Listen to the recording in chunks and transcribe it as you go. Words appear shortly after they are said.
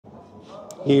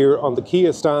Here on the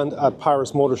Kia stand at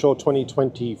Paris Motor Show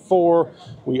 2024.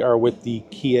 We are with the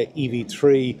Kia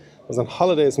EV3. I was on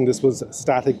holidays when this was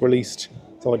static released,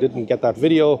 so I didn't get that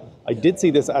video. I did see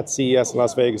this at CES in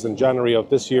Las Vegas in January of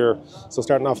this year. So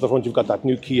starting off the front, you've got that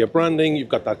new Kia branding, you've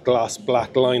got that gloss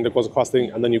black line that goes across the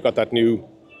thing, and then you've got that new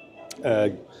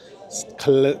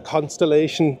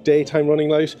Constellation daytime running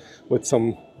light with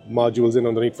some modules in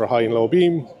underneath for high and low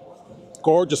beam.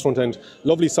 Gorgeous front end,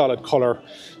 lovely solid colour.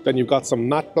 Then you've got some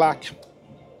matte black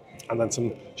and then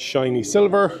some shiny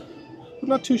silver, but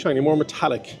not too shiny, more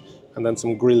metallic, and then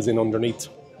some grills in underneath.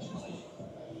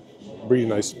 Really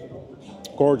nice,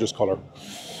 gorgeous colour.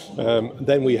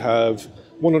 Then we have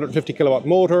 150 kilowatt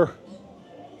motor,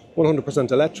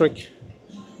 100% electric,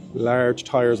 large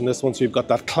tyres in this one, so you've got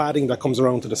that cladding that comes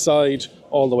around to the side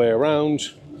all the way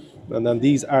around. And then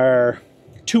these are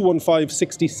 215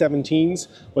 60/17s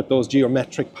with those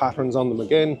geometric patterns on them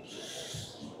again.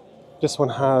 This one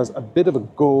has a bit of a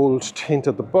gold tint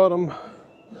at the bottom,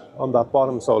 on that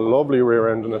bottom, so lovely rear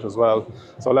end in it as well.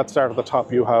 So let's start at the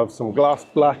top. You have some gloss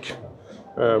black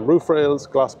roof rails,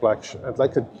 gloss black, it's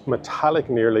like a metallic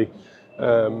nearly.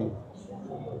 You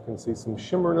can see some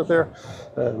shimmer in it there.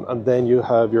 And then you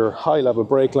have your high level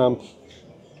brake lamp.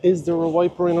 Is there a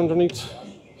wiper in underneath?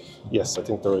 Yes, I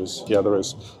think there is. Yeah, there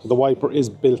is. So the wiper is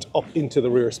built up into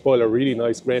the rear spoiler. Really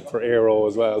nice, great for aero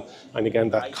as well. And again,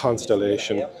 that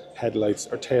Constellation headlights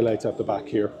or taillights at the back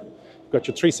here. You've got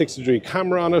your 360-degree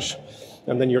camera on it,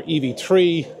 and then your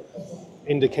EV3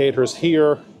 indicators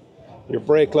here, your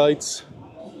brake lights,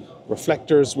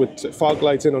 reflectors with fog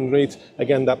lights in underneath.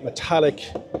 Again, that metallic,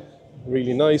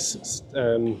 really nice.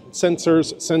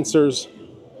 Sensors.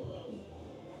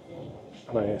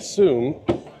 And I assume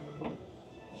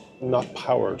not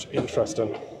powered.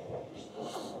 Interesting.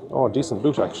 Oh, decent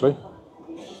boot actually.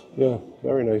 Yeah,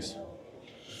 very nice.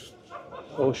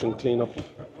 Ocean cleanup.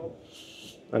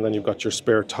 And then you've got your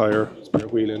spare tire, spare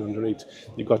wheel in underneath.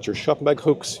 You've got your shopping bag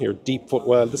hooks, your deep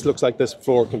footwell. This looks like this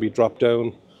floor can be dropped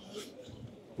down.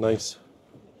 Nice.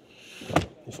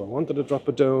 If I wanted to drop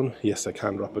it down, yes, I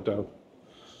can drop it down.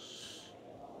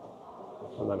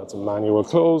 And then it's a manual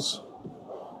close.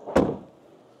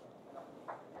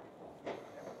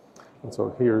 And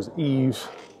so here's Eve,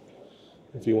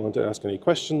 if you want to ask any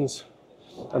questions.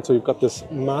 And so you've got this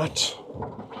matte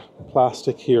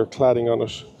plastic here, cladding on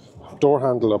it. Door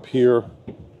handle up here.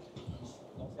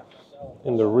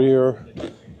 In the rear,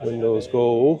 windows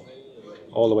go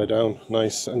all the way down,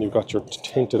 nice. And you've got your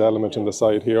tinted element in the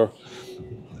side here.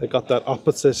 They got that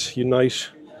opposite Unite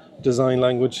design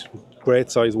language. Great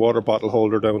size water bottle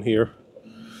holder down here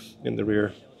in the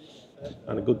rear.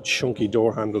 And a good chunky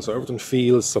door handle, so everything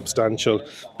feels substantial.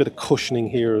 Bit of cushioning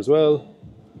here as well.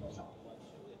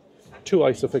 2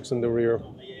 Isofix in the rear.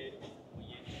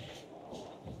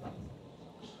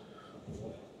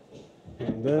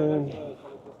 And then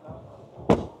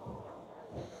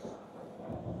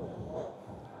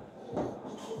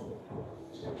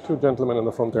two gentlemen in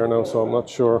the front there now, so I'm not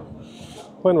sure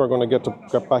when we're going to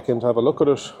get back in to have a look at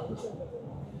it.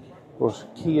 But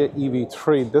Kia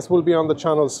EV3, this will be on the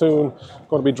channel soon. I'm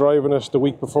going to be driving it the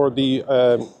week before the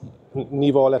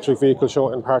Nevo Electric Vehicle Show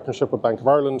in partnership with Bank of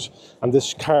Ireland, and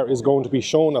this car is going to be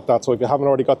shown at that. So if you haven't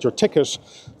already got your ticket,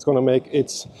 it's going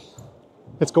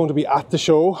to be at the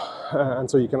show, and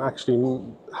so you can actually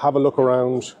have a look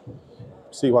around,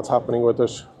 see what's happening with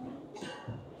it.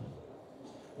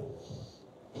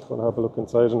 I'm going to have a look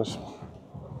inside in it.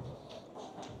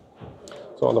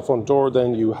 So on the front door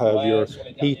then you have your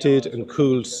heated and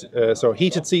cooled,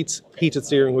 heated seats, heated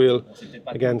steering wheel,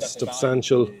 again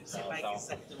substantial,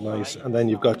 nice. And then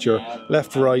you've got your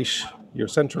left, right, your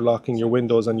centre locking, your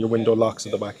windows and your window locks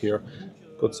at the back here.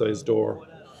 Good sized door.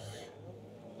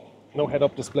 No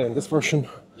head-up display in this version.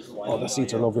 Oh, the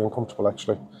seats are lovely and comfortable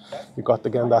actually. You've got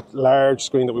again that large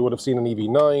screen that we would have seen in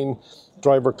EV9.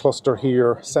 Driver cluster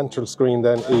here, central screen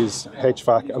then is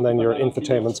HVAC, and then your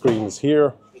infotainment screen is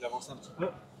here.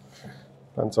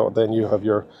 And so then you have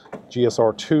your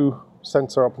GSR2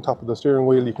 sensor up on top of the steering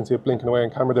wheel. You can see it blinking away on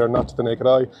camera there, not to the naked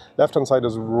eye. Left hand side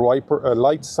is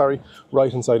lights,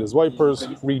 right hand side is wipers,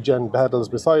 regen pedals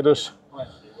beside it.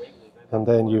 And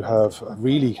then you have a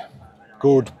really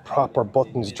good proper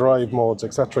buttons, drive modes,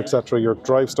 etc, etc. Your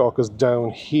drive stalk is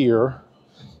down here,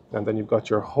 and then you've got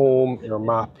your home, your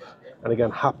map, and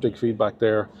again haptic feedback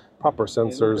there, proper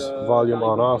sensors, volume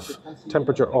on off,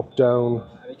 temperature up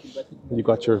down. You've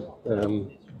got your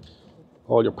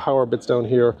all your power bits down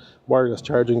here, wireless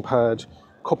charging pad,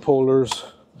 cup holders.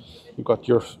 You've got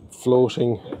your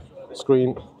floating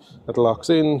screen that locks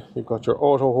in. You've got your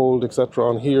auto hold, etc.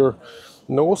 on here.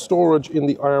 No storage in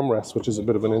the armrest, which is a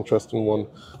bit of an interesting one,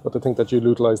 but I think that you'll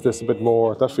utilize this a bit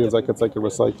more. That feels like it's like a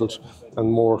recycled,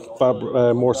 and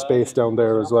more space down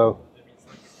there as well.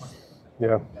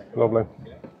 Yeah, lovely.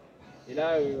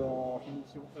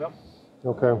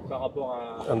 Okay,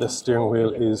 and this steering wheel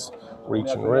is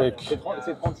reach and rake,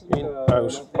 in,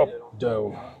 out, up,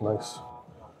 down, nice.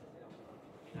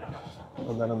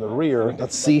 And then in the rear,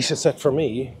 that seat is set for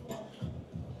me.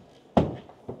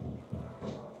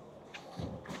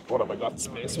 What have I got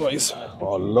space-wise?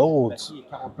 Oh, loads,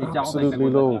 absolutely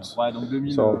loads.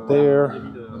 So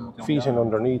there, feet in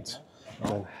underneath,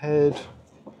 and then head.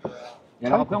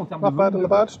 Not bad in the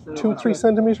bad, 2-3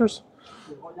 centimeters,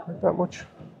 not that much.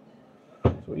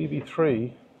 So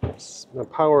EV3,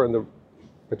 power in the,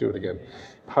 I do it again,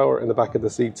 power in the back of the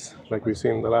seats, like we've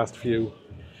seen in the last few.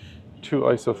 2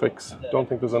 ISOFIX. Don't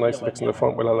think there's an ISOFIX in the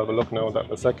front. We'll have a look now at that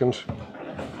in a second.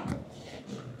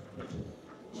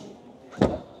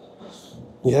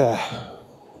 Yeah,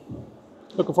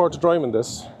 looking forward to driving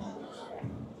this,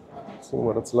 seeing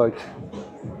what it's like.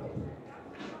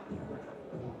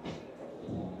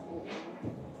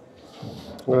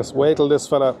 I'm going to wait till this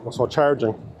fella, so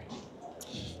charging.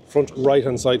 Front right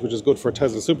hand side, which is good for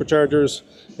Tesla superchargers,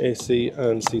 AC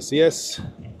and CCS.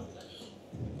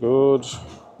 Good.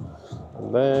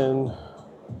 And then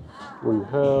we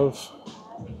have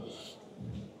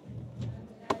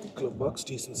glove box,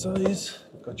 decent size.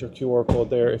 You've got your QR code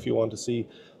there if you want to see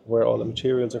where all the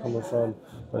materials are coming from.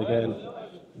 But again,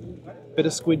 bit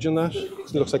of squidge in that.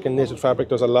 It looks like a knitted fabric.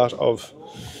 There's a lot of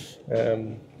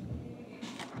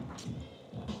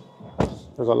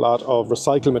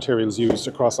recycled materials used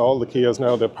across all the Kias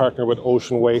now. They partner with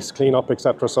ocean waste cleanup,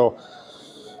 etc. So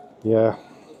yeah,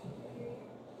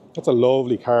 that's a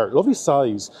lovely car, lovely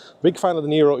size. Big fan of the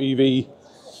Nero EV,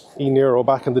 e-Nero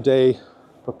back in the day,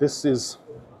 but this is,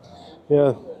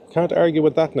 yeah, can't argue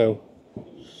with that now.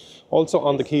 Also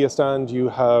on the Kia stand you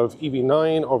have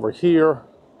EV9 over here,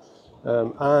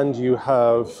 and you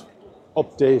have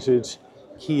updated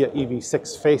Kia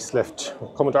EV6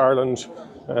 facelift coming to Ireland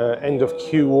end of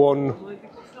Q1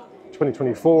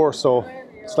 2024, so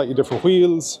slightly different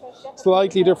wheels,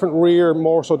 slightly different rear,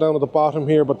 more so down at the bottom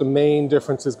here, but the main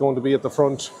difference is going to be at the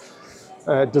front.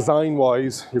 Design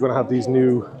wise, you're going to have these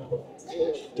new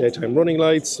daytime running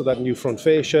lights, so that new front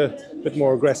fascia, a bit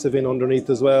more aggressive in underneath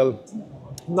as well.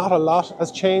 Not a lot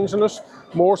has changed in it,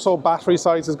 more so battery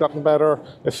size has gotten better,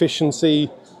 efficiency,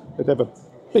 they have a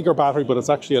bigger battery but it's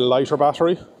actually a lighter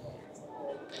battery.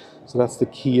 So that's the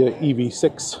Kia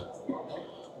EV6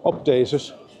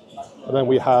 updated. And then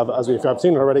we have, as if you've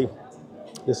seen it already,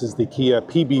 this is the Kia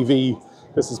PBV.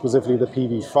 This is specifically the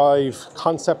PV5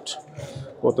 concept,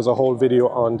 but there's a whole video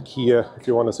on Kia if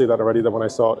you want to see that already, than when I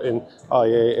saw it in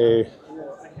IAA.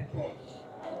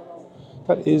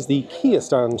 That is the Kia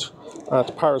stand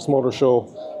at Paris Motor Show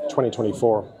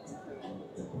 2024.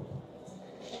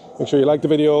 Make sure you like the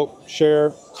video,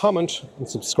 share, comment, and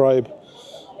subscribe.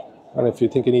 And if you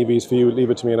think an EV is for you, leave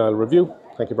it to me and I'll review.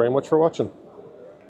 Thank you very much for watching.